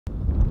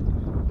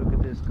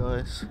this,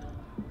 guys.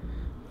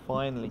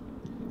 Finally,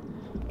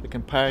 I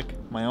can park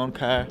my own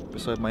car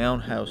beside my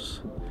own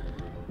house.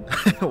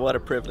 What a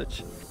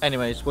privilege.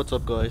 Anyways, what's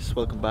up, guys?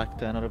 Welcome back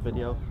to another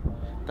video.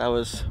 That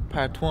was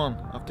part 1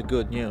 of the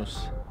good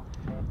news,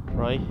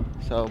 right?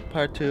 So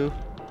part 2,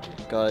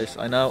 guys,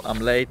 I know I'm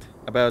late,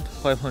 about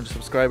 500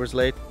 subscribers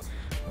late,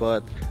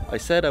 but I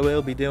said I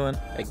will be doing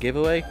a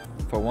giveaway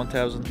for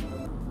 1000,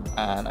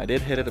 and I did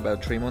hit it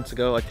about 3 months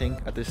ago, I think,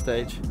 at this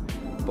stage.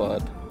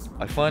 But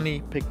I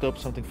finally picked up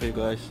something for you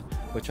guys,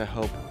 which I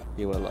hope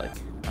you will like.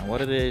 And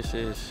what it is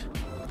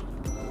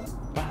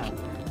bam,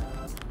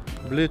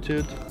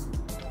 Bluetooth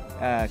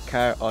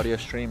car audio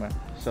streamer.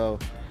 So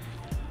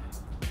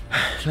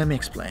let me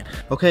explain.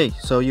 Okay,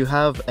 so you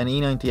have an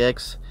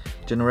E90X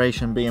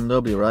generation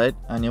BMW, right?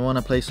 And you want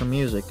to play some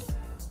music.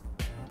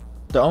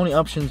 The only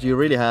options you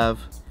really have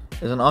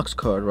is an aux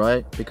cord,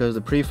 right? Because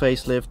the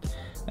pre-facelift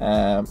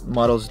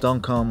models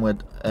don't come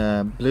with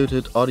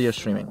Bluetooth audio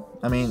streaming.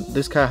 I mean,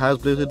 this car has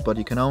Bluetooth, but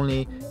you can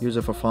only use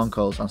it for phone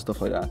calls and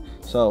stuff like that.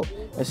 So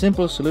a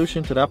simple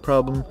solution to that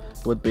problem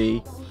would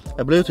be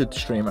a Bluetooth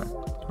streamer,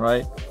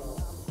 right?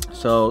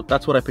 So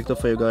that's what I picked up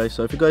for you guys.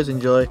 So if you guys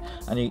enjoy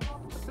and you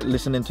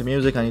listening to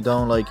music and you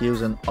don't like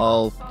using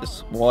all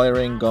this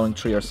wiring going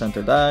through your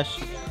center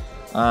dash,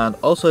 and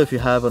also if you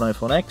have an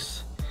iPhone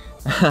X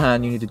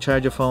and you need to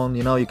charge your phone,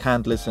 you know you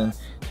can't listen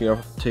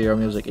to your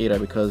music either,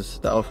 because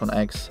the iPhone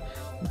X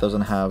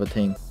doesn't have a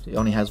thing. It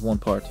only has one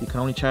port. You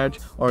can only charge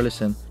or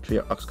listen through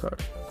your aux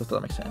cord. Does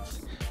that make sense?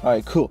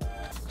 Alright, cool.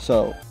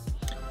 So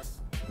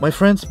my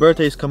friend's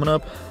birthday is coming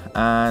up,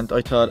 and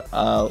I thought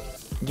I'll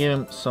give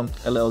him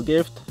a little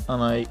gift,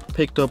 and I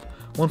picked up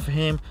one for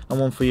him and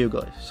one for you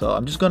guys. So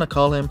I'm just gonna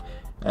call him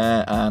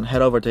and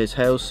head over to his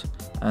house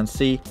and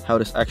see how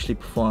this actually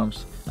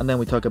performs, and then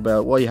we talk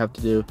about what you have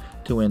to do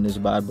to win this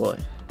bad boy.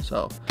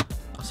 So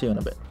I'll see you in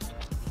a bit.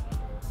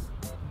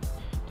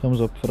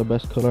 Thumbs up for the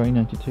best color,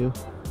 E92.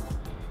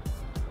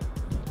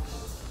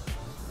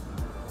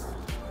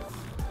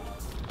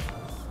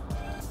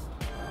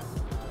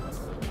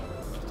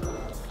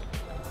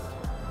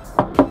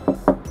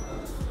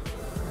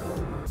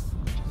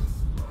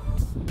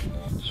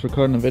 Just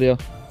recording a video. Is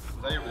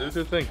that your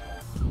Bluetooth thing?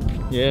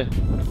 Yeah.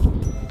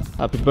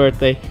 Happy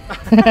birthday.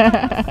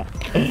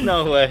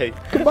 No way.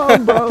 Come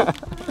on, bro.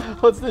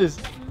 What's this?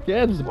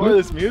 Yeah, there's What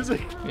is this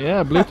music?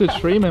 Yeah, Bluetooth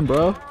streaming,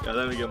 bro. Yeah,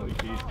 let me get my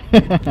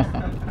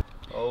keys.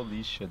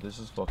 Holy shit, this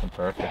is fucking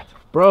perfect.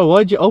 Bro,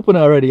 why'd you open it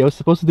already? I was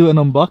supposed to do an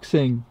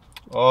unboxing.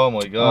 Oh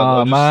my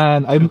god. Oh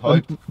man,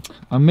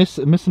 I'm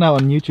missing out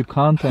on YouTube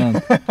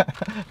content.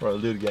 Bro, I'll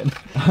do it again.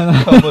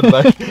 I'll put it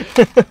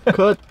back.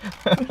 Cut.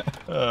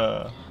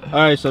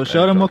 Alright, so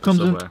show them what comes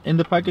in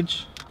the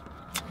package.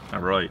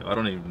 Alright, I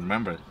don't even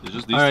remember. It's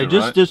just these Alright, two,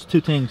 right? just 2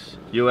 things.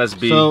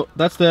 USB. So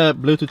that's the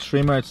Bluetooth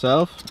streamer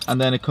itself, and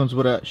then it comes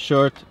with a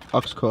short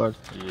aux cord.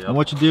 Yep. And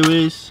what you do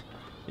is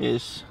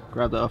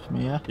grab that off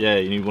me, yeah? Yeah,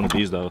 you need one of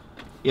these though.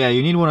 Yeah,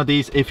 you need one of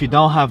these if you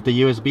don't have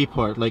the USB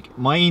port. Like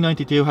my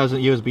E92 has a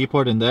USB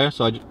port in there,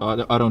 so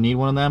I don't need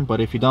one of them.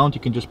 But if you don't,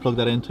 you can just plug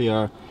that into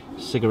your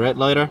cigarette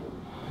lighter.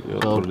 Yeah,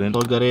 So put it in.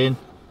 plug that in.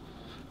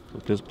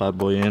 Put this bad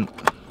boy in.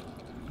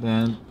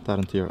 Then That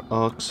into your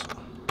aux.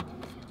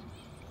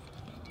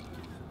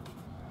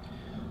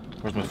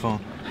 Where's my phone?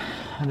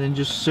 and then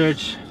just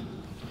search.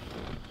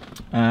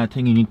 I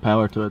think you need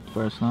power to it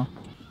first, no?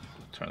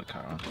 Turn the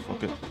car on.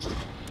 Fuck it.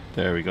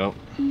 There we go.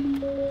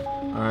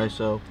 Alright,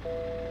 so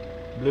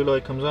blue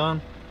light comes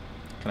on.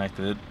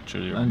 Connected it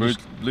through your And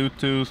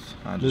Bluetooth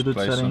and just Bluetooth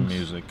play some settings.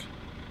 music.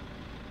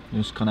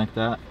 You just connect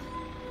that.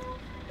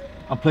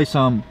 I'll play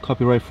some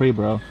copyright free,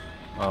 bro.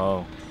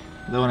 Oh.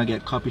 I don't want to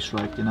get copy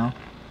striked, you know?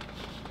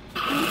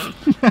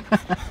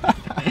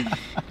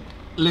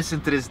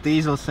 Listen to this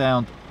diesel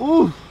sound.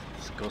 Ooh,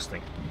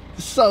 Disgusting.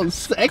 so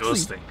sexy.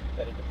 Disgusting.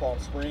 Heading to Palm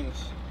Springs.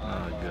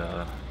 Oh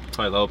god.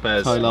 Ty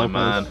Lopez, Ty my Lopez.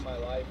 man. In my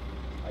life,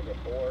 I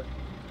get bored.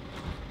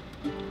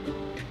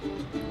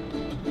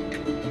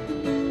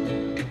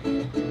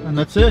 And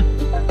that's it.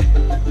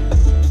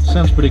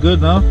 Sounds pretty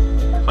good, no?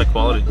 High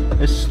quality.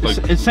 It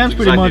sounds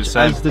pretty exactly much the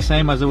same. as the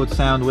same as it would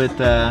sound with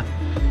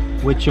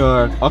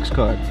your aux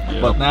cord. Yeah.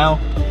 But now,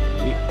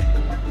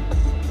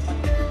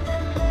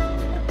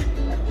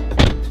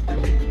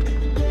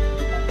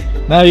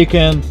 you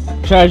can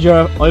charge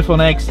your iPhone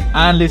X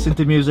and listen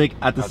to music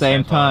at the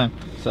same time.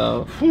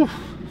 So Whew,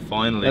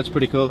 finally. that's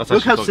pretty cool. That's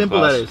Look how actually simple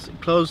fucking that is.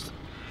 It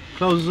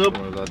closes up,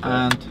 Don't worry about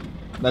that. and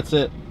that's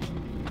it.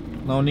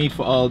 No need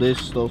for all this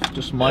stuff.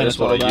 Just minus That's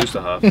what all I that. used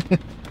to have.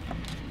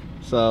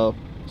 So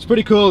it's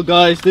pretty cool,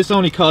 guys. This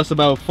only costs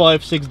about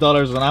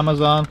 $5–6 on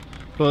Amazon,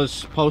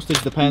 plus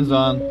postage depends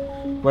on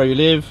where you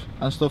live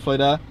and stuff like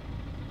that.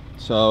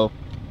 So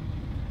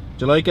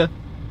do you like it?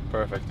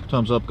 Perfect.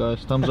 Thumbs up,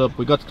 guys. Thumbs up.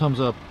 We got the thumbs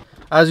up.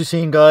 As you've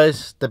seen,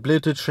 guys, the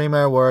Bluetooth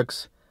streamer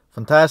works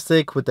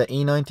fantastic with the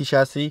E90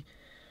 chassis,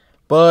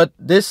 but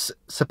this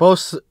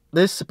supposed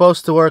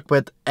to work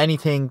with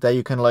anything that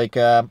you can like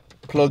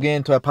plug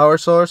into a power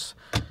source.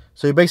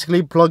 So you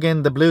basically plug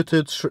in the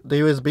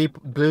USB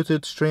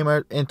Bluetooth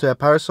streamer into a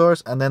power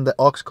source, and then the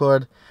aux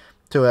cord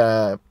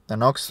to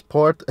an aux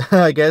port,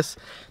 I guess.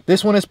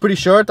 This one is pretty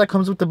short that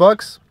comes with the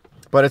box,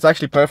 but it's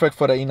actually perfect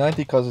for the E90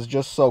 because it's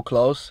just so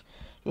close,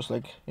 just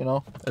like, you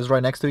know, it's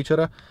right next to each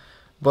other.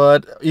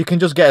 But you can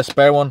just get a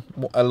spare one,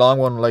 a long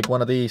one like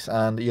one of these,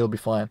 and you'll be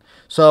fine.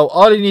 So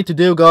all you need to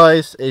do,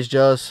 guys, is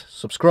just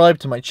subscribe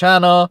to my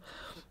channel,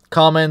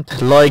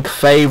 comment, like,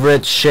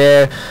 favorite,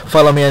 share,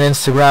 follow me on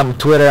Instagram,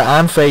 Twitter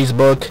and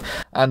Facebook,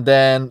 and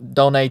then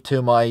donate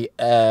to my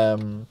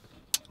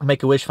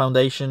Make-A-Wish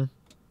Foundation.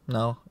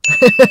 No.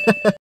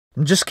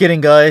 I'm just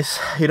kidding, guys.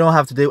 You don't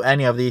have to do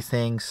any of these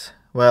things.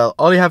 Well,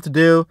 all you have to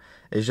do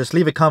is just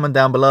leave a comment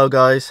down below,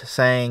 guys,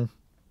 saying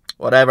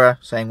whatever,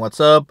 saying what's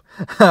up,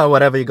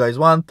 whatever you guys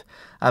want,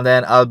 and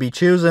then I'll be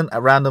choosing a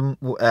random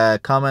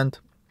comment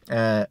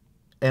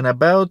in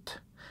about,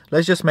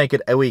 let's just make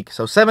it a week,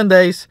 so 7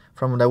 days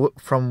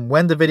from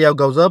when the video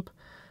goes up.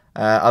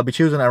 I'll be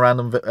choosing a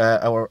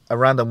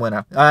random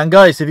winner. And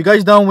guys, if you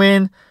guys don't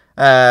win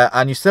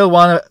and you still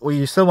want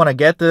to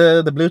get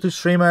the Bluetooth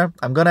streamer,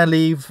 I'm gonna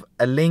leave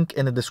a link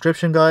in the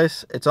description,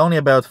 guys. It's only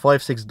about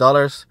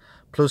 $5-6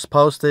 plus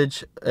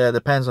postage.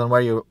 Depends on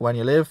where you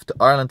live. To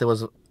Ireland it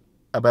was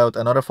about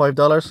another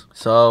 $5,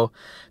 so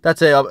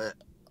that's it.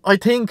 I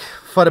think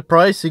for the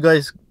price you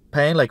guys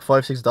paying, like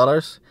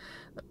 $5-6,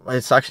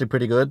 it's actually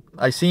pretty good.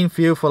 I seen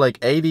few for like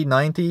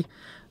 80-90,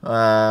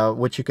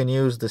 which you can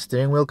use the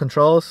steering wheel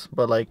controls,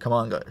 but like, come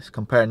on guys,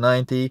 compare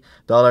 $90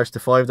 to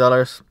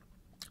 $5.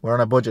 We're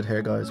on a budget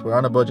here, guys. We're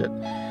on a budget.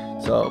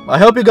 So I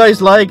hope you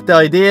guys like the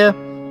idea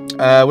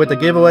with the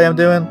giveaway I'm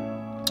doing.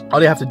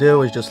 All you have to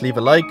do is just leave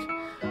a like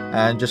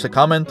and just a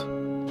comment,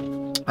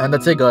 and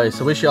that's it,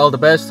 guys. I wish you all the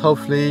best.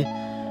 Hopefully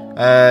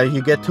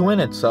you get to win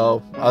it.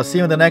 So I'll see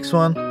you in the next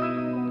one.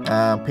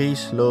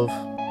 Peace, love,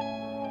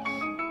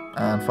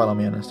 and follow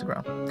me on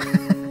Instagram.